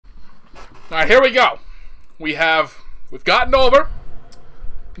Alright, here we go. We've gotten over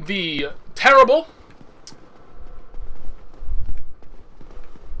the terrible...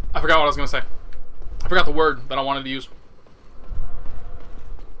 I forgot what I was going to say. I forgot the word that I wanted to use.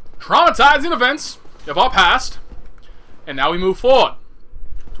 Traumatizing events of our past, and now we move forward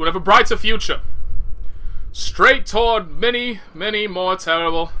to whatever brighter future. Straight toward many, many more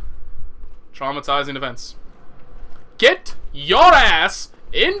terrible, traumatizing events. Get your ass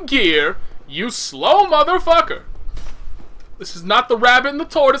in gear, you slow motherfucker. This is not the rabbit and the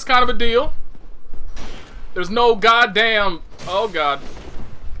tortoise kind of a deal. There's no goddamn... Oh, God.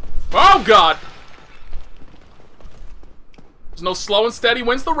 Oh, God. There's no slow and steady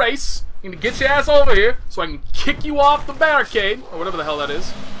wins the race. You need to get your ass over here so I can kick you off the barricade. Or whatever the hell that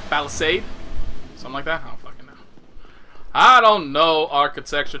is. Palisade. Something like that. I don't fucking know. I don't know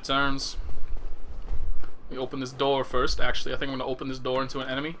architecture terms. Let me open this door first. Actually, I think I'm going to open this door into an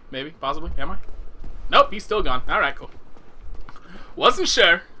enemy. Maybe. Possibly. Am I? Nope. He's still gone. Alright, cool. Wasn't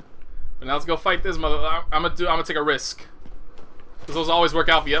sure. But now let's go fight this mother... I'm gonna take a risk. Because those always work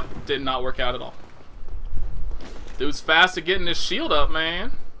out. Yep. Did not work out at all. Dude's fast at getting his shield up,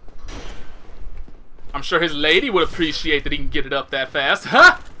 man. I'm sure his lady would appreciate that he can get it up that fast.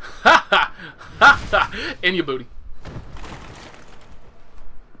 Ha! Ha ha! Ha ha! In your booty.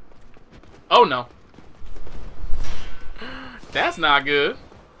 Oh no. That's not good.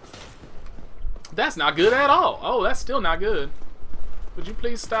 That's not good at all. Oh, that's still not good. Would you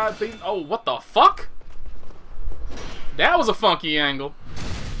please stop, please? Oh, what the fuck? That was a funky angle.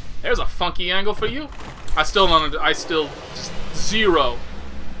 There's a funky angle for you. I still just zero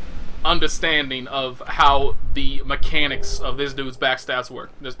understanding of how the mechanics of this dude's backstabs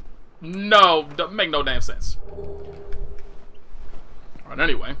work. There's no, make no damn sense. Alright,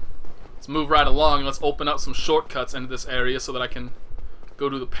 anyway. Let's move right along and let's open up some shortcuts into this area so that I can go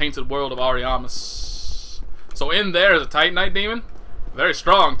to the painted world of Ariamis. So in there is a Titanite demon. A very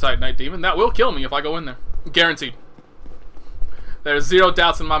strong Titanite demon. That will kill me if I go in there. Guaranteed. There's zero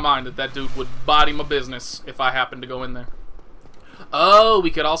doubts in my mind that that dude would body my business if I happened to go in there. Oh, we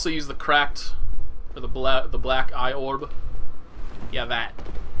could also use the cracked, or the black eye orb. Yeah, that.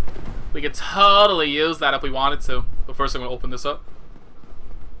 We could totally use that if we wanted to. But first I'm going to open this up.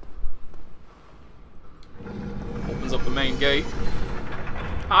 Opens up the main gate.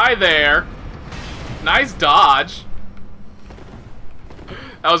 Hi there. Nice dodge.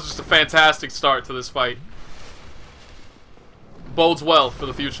 That was just a fantastic start to this fight. Bodes well for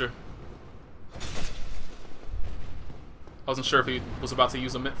the future. I wasn't sure if he was about to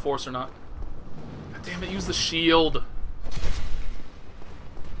use a Mint Force or not. God damn it, use the shield.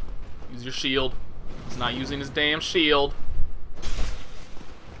 Use your shield. He's not using his damn shield.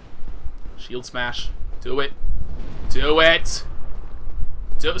 Shield smash. Do it. Do it.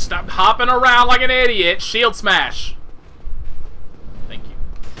 Stop hopping around like an idiot. Shield smash. Thank you.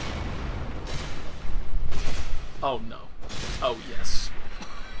 Oh no. Oh yes.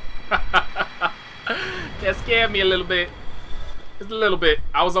 That scared me a little bit. Just a little bit.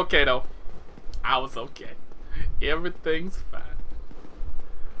 I was okay though. I was okay. Everything's fine.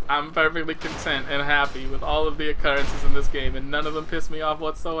 I'm perfectly content and happy with all of the occurrences in this game, and none of them piss me off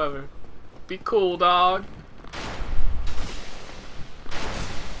whatsoever. Be cool, dog.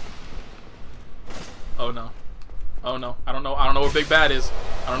 Oh no. Oh no. I don't know where Big Bad is.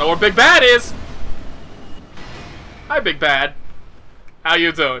 I don't know where Big Bad is! Hi, Big Bad. How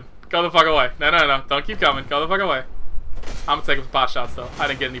you doing? Go the fuck away. No, no, no. Don't keep coming. Go the fuck away. I'm gonna take him pot shots, though. I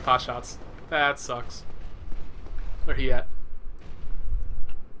didn't get any pot shots. That sucks. Where he at?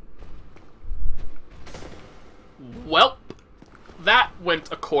 Well, that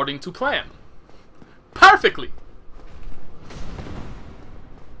went according to plan. Perfectly.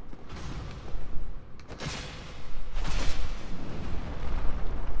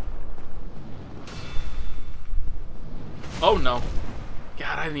 Oh no.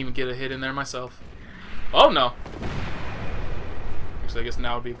 God, I didn't even get a hit in there myself. Oh no. Actually, I guess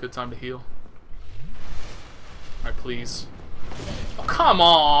now would be a good time to heal. Alright, please. Oh, come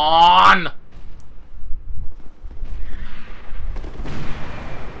on!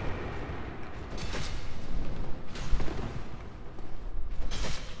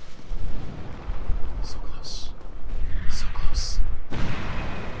 So close. So close.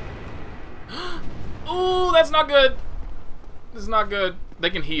 Ooh, that's not good. This is not good. They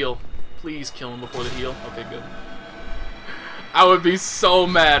can heal. Please kill him before they heal. Okay, good. I would be so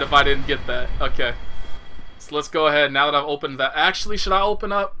mad if I didn't get that. Okay. So let's go ahead. Now that I've opened that. Actually, should I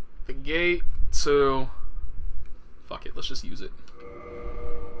open up the gate to... Fuck it. Let's just use it.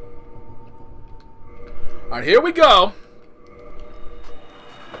 Alright, here we go.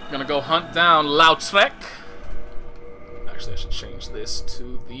 Gonna go hunt down Lautrec. Actually, I should change this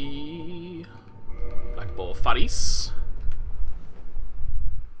to the Black Bull Faris.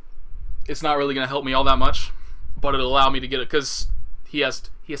 It's not really gonna help me all that much, but it'll allow me to get it because he has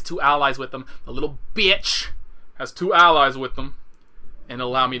 2 allies with him. The little bitch has 2 allies with him, and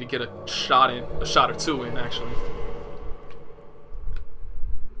it'll allow me to get a shot or 2 in actually.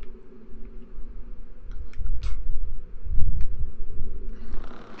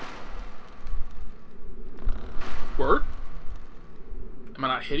 Word? Am I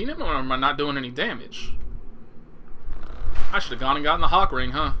not hitting him, or am I not doing any damage? I should have gone and gotten the Hawk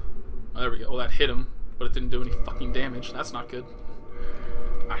Ring, huh? Oh, there we go. Well, that hit him, but it didn't do any fucking damage. That's not good.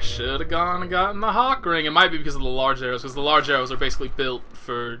 I should have gone and gotten the Hawk Ring. It might be because of the large arrows, because the large arrows are basically built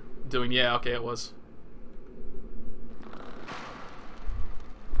for doing... Yeah, okay, it was.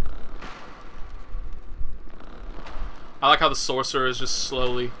 I like how the sorcerer is just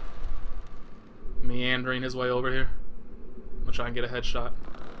slowly meandering his way over here. I'm gonna try and get a headshot.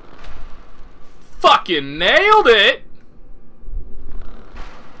 Fucking nailed it!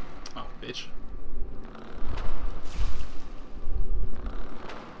 Oh, bitch.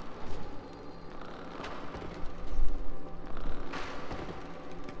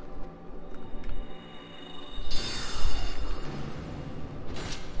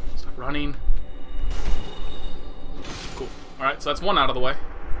 Stop running. Cool. Alright, so that's 1 out of the way.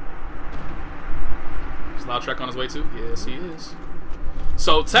 Is Lautrec on his way too? Yes, he is.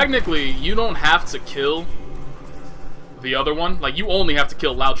 So technically, you don't have to kill the other one. Like, you only have to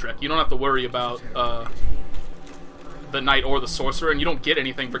kill Lautrec. You don't have to worry about the knight or the sorcerer, and you don't get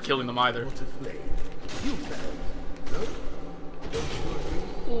anything for killing them either.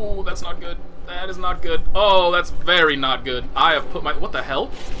 Ooh, that's not good. That is not good. Oh, that's very not good. I have put my... What the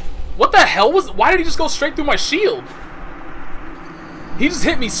hell? What the hell was... Why did he just go straight through my shield? He just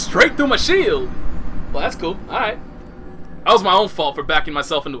hit me straight through my shield. Well, that's cool. Alright. That was my own fault for backing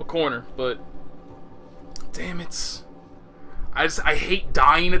myself into a corner, but... Damn it. I hate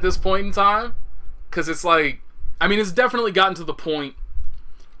dying at this point in time. Because it's like... I mean, it's definitely gotten to the point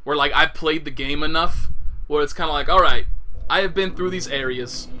where, like, I've played the game enough where it's kind of like, alright, I have been through these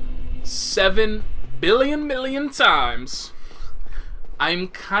areas 7 billion times. I'm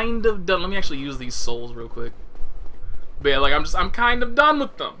kind of done. Let me actually use these souls real quick. But yeah, like, I'm kind of done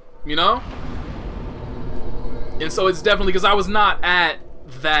with them, you know? And so it's definitely because I was not at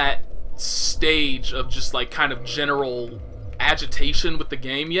that stage of just like kind of general agitation with the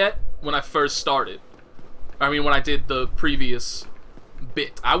game yet when I first started. I mean, when I did the previous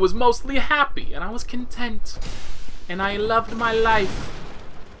bit, I was mostly happy and I was content and I loved my life.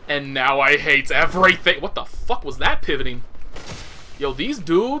 And now I hate everything. What the fuck was that pivoting? Yo, these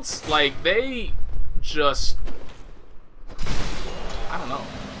dudes, like, they just... I don't know.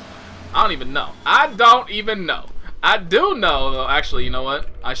 I don't even know. I don't even know. I do know, though. Actually, you know what?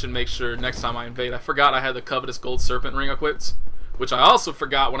 I should make sure next time I invade. I forgot I had the covetous gold serpent ring equipped, which I also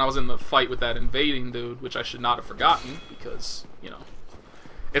forgot when I was in the fight with that invading dude, which I should not have forgotten because, you know,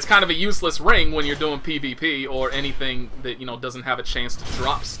 it's kind of a useless ring when you're doing PvP or anything that, you know, doesn't have a chance to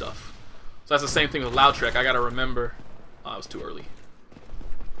drop stuff. So that's the same thing with Lautrec. I gotta remember. Oh, it was too early.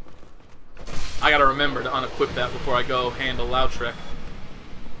 I gotta remember to unequip that before I go handle Lautrec.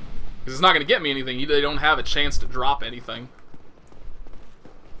 Because it's not going to get me anything. They don't have a chance to drop anything.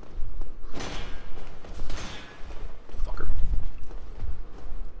 Fucker.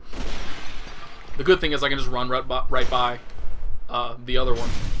 The good thing is I can just run right by the other one.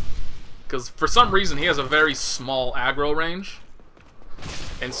 Because for some reason he has a very small aggro range.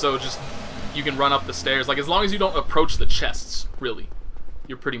 And so just, you can run up the stairs. Like, as long as you don't approach the chests, really,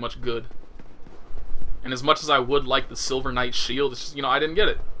 you're pretty much good. And as much as I would like the Silver Knight shield, it's just, you know, I didn't get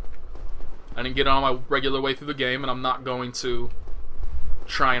it. I didn't get it on my regular way through the game, and I'm not going to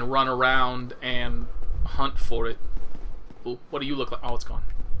try and run around and hunt for it. Ooh, what do you look like? Oh, it's gone.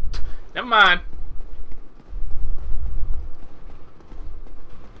 Never mind.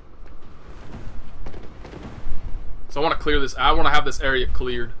 So I want to clear this. I want to have this area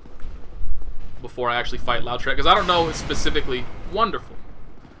cleared before I actually fight Lautrec, because I don't know specifically. Wonderful.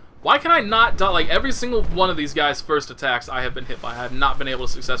 Why can I not dodge? Like, every single one of these guys' first attacks I have been hit by. I have not been able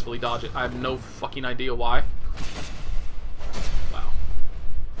to successfully dodge it. I have no fucking idea why. Wow.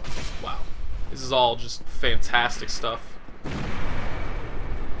 Wow. This is all just fantastic stuff.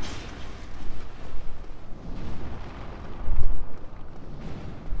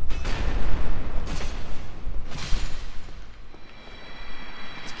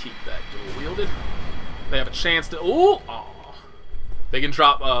 Let's keep that dual-wielded. They have a chance to... Ooh! Aw. They can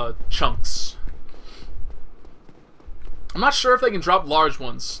drop chunks. I'm not sure if they can drop large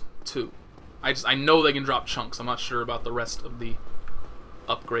ones, too. I know they can drop chunks. I'm not sure about the rest of the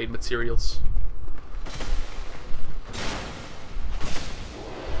upgrade materials.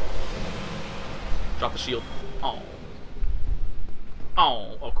 Drop the shield. Oh.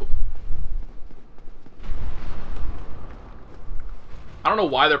 Oh, cool. I don't know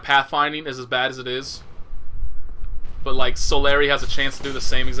why their pathfinding is as bad as it is. But, like, Solari has a chance to do the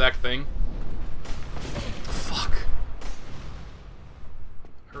same exact thing. Fuck.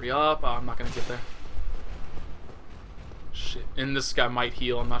 Hurry up. Oh, I'm not gonna get there. Shit. And this guy might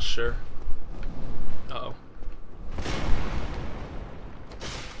heal, I'm not sure. Uh-oh.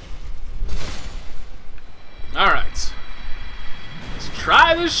 Alright. Let's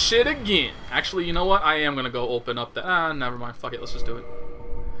try this shit again. Actually, you know what? I am gonna go open up the... never mind. Fuck it. Let's just do it.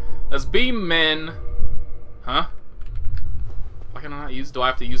 Let's be men. Huh? Why can I not use... Do I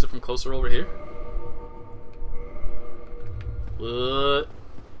have to use it from closer over here? What?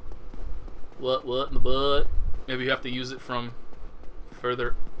 What in the butt? Maybe you have to use it from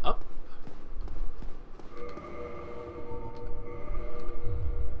further up?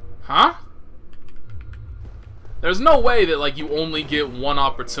 Huh? There's no way that, like, you only get one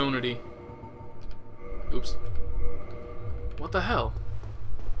opportunity. Oops. What the hell?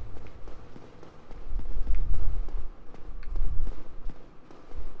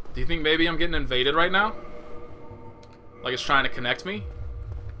 Do you think maybe I'm getting invaded right now? Like it's trying to connect me?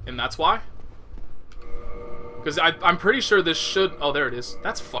 And that's why? Because I'm pretty sure this should... Oh, there it is.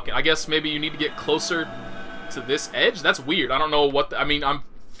 That's fucking... I guess maybe you need to get closer to this edge? That's weird. I don't know what... I mean, I'm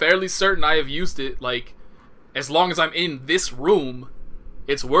fairly certain I have used it, like... As long as I'm in this room,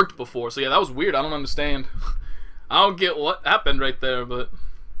 it's worked before. So yeah, that was weird. I don't understand. I don't get what happened right there, but...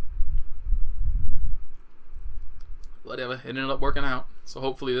 Whatever. It ended up working out. So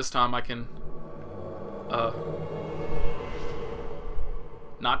hopefully this time I can...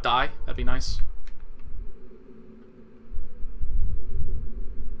 not die. That'd be nice.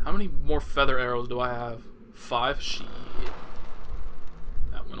 How many more feather arrows do I have? 5? Shit.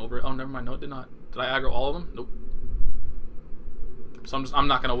 That went over it. Oh, never mind. No, it did not. Did I aggro all of them? Nope. So I'm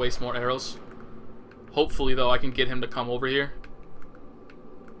not gonna waste more arrows. Hopefully, though, I can get him to come over here.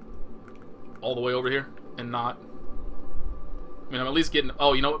 All the way over here. And not... I mean, I'm at least getting...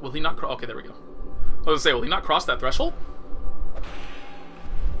 Oh, you know what? Will he not... Okay, there we go. I was gonna say, will he not cross that threshold?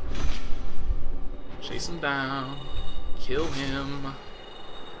 Chase him down. Kill him.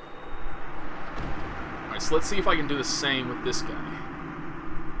 Alright, so let's see if I can do the same with this guy.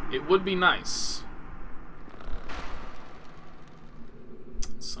 It would be nice.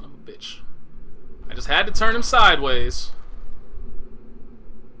 Son of a bitch. I just had to turn him sideways.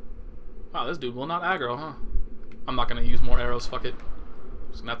 Wow, this dude will not aggro, huh? I'm not gonna use more arrows, fuck it.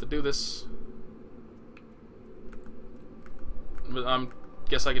 Just gonna have to do this. But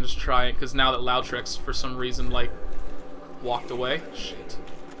guess I can just try it, because now that Loudtrex, for some reason, like, walked away. Shit.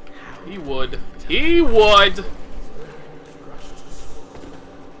 He would. He would!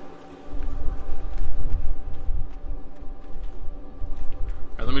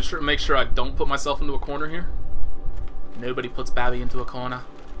 Alright, let me make sure I don't put myself into a corner here. Nobody puts Babby into a corner.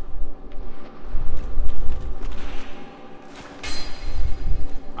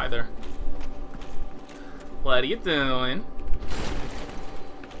 Hi there. What are you doing?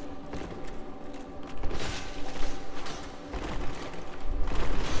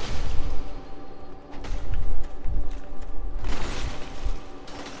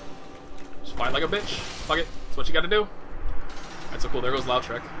 Just fight like a bitch. Fuck it. That's what you gotta do. Alright, so cool. There goes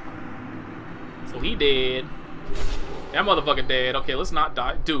Loudtrek. So he dead. That motherfucker dead. Okay, let's not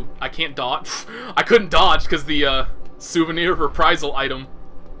die. Dude, I can't dodge. I couldn't dodge because the souvenir reprisal item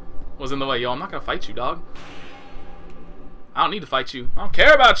was in the way. Yo, I'm not gonna fight you, dog. I don't need to fight you. I don't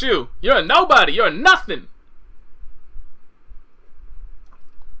care about you. You're a nobody. You're a nothing.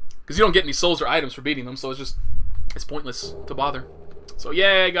 Because you don't get any souls or items for beating them, so it's pointless to bother. So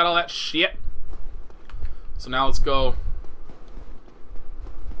yeah, got all that shit. So now let's go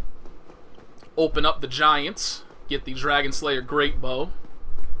open up the giants, get the Dragon Slayer Great Bow,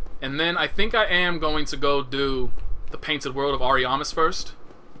 and then I think I am going to go do the Painted World of Ariamis first,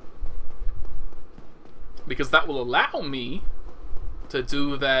 because that will allow me to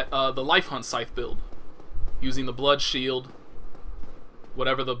do that the Life Hunt Scythe build using the Blood Shield,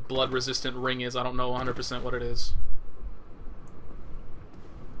 whatever the blood resistant ring is. I don't know 100% what it is,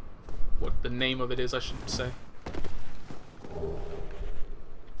 what the name of it is, I should say.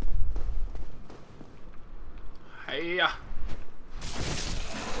 Hiya.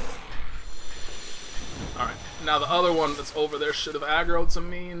 Alright, now the other one that's over there should have aggroed to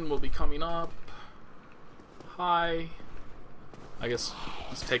me and will be coming up. Hi. I guess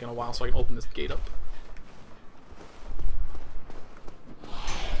it's taking a while so I can open this gate up.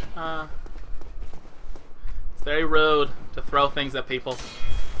 It's very rude to throw things at people.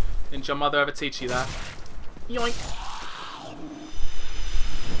 Didn't your mother ever teach you that? Yoink.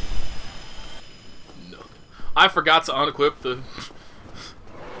 No. I forgot to unequip the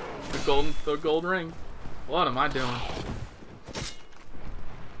gold ring. What am I doing?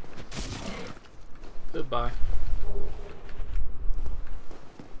 Goodbye.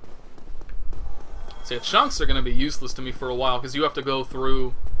 See, chunks are gonna be useless to me for a while because you have to go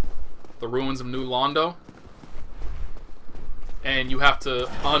through the ruins of New Londo, and you have to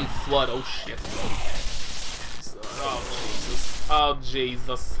unflood. Oh shit! Oh Jesus! Oh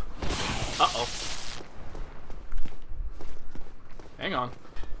Jesus! Uh-oh. Hang on.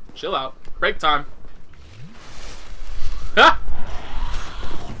 Chill out. Break time. Ha!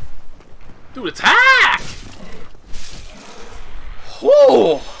 Dude, attack!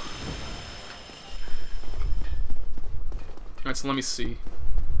 Whoa! Alright, so let me see.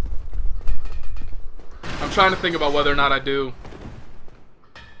 I'm trying to think about whether or not I do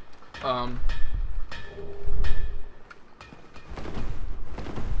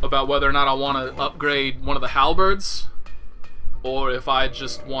about whether or not I want to upgrade one of the halberds, or if I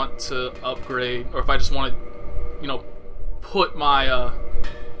just want to upgrade, or if I just want to, you know, put my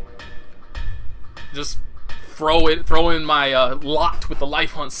just throw in my locked with the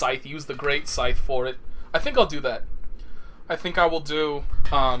life hunt scythe, use the great scythe for it. I think I'll do that. I think I will do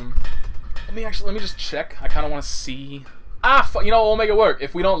let me just check. I kind of want to see. You know, we'll make it work.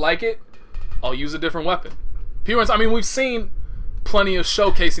 If we don't like it, I'll use a different weapon. I mean, we've seen plenty of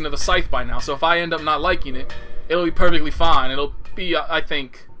showcasing of the scythe by now, so if I end up not liking it, it'll be perfectly fine. It'll be, I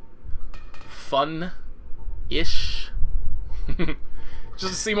think, fun-ish. Just to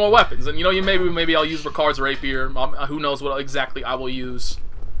see more weapons. And, you know, maybe I'll use Ricard's rapier. Who knows what exactly I will use.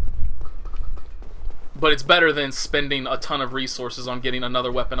 But it's better than spending a ton of resources on getting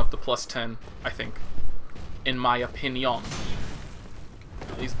another weapon up to +10, I think. In my opinion.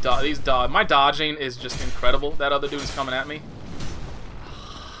 My dodging is just incredible. That other dude is coming at me.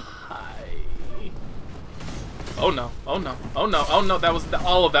 Hi. Oh no. Oh no. Oh no. Oh no.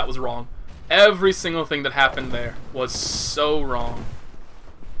 All of that was wrong. Every single thing that happened there was so wrong.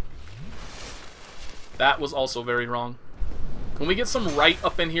 That was also very wrong. Can we get some right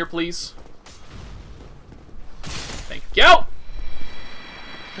up in here, please? Thank you!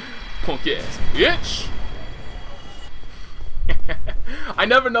 Punk ass bitch! I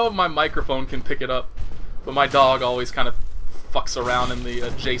never know if my microphone can pick it up, but my dog always kind of fucks around in the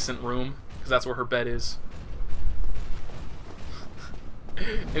adjacent room, because that's where her bed is.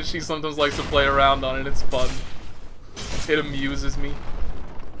 And she sometimes likes to play around on it. It's fun. It amuses me.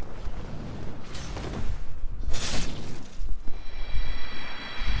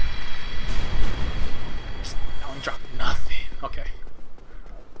 I ain't dropping nothing. Okay.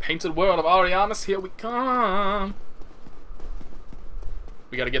 Painted world of Arianas, here we come.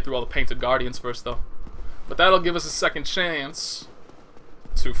 We gotta get through all the painted guardians first, though. But that'll give us a second chance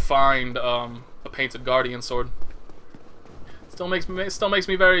to find a painted guardian sword. Still makes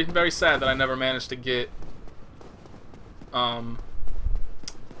me very, very sad that I never managed to get a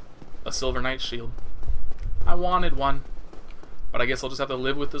silver knight shield. I wanted one, but I guess I'll just have to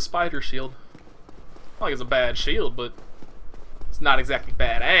live with the spider shield. Not like it's a bad shield, but it's not exactly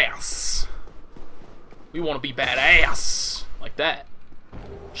badass. We want to be badass like that,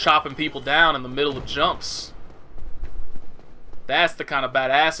 chopping people down in the middle of jumps. That's the kind of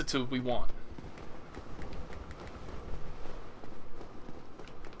badassitude we want.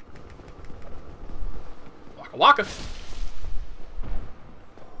 Waka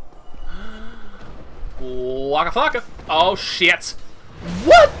waka flocka. Oh shit.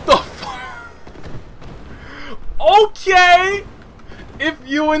 What the fuck? Okay, if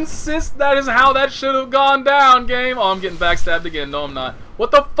you insist that is how that should have gone down, game. Oh, I'm getting backstabbed again. No, I'm not.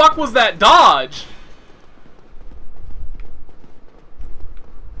 What the fuck was that dodge?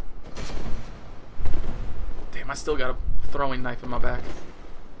 Damn, I still got a throwing knife in my back.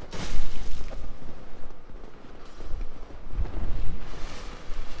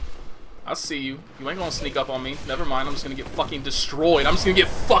 I see you. You ain't gonna sneak up on me. Never mind, I'm just gonna get fucking destroyed. I'm just gonna get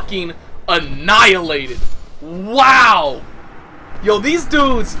fucking annihilated. Wow! Yo, these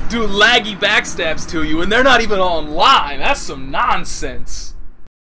dudes do laggy backstabs to you, and they're not even online. That's some nonsense.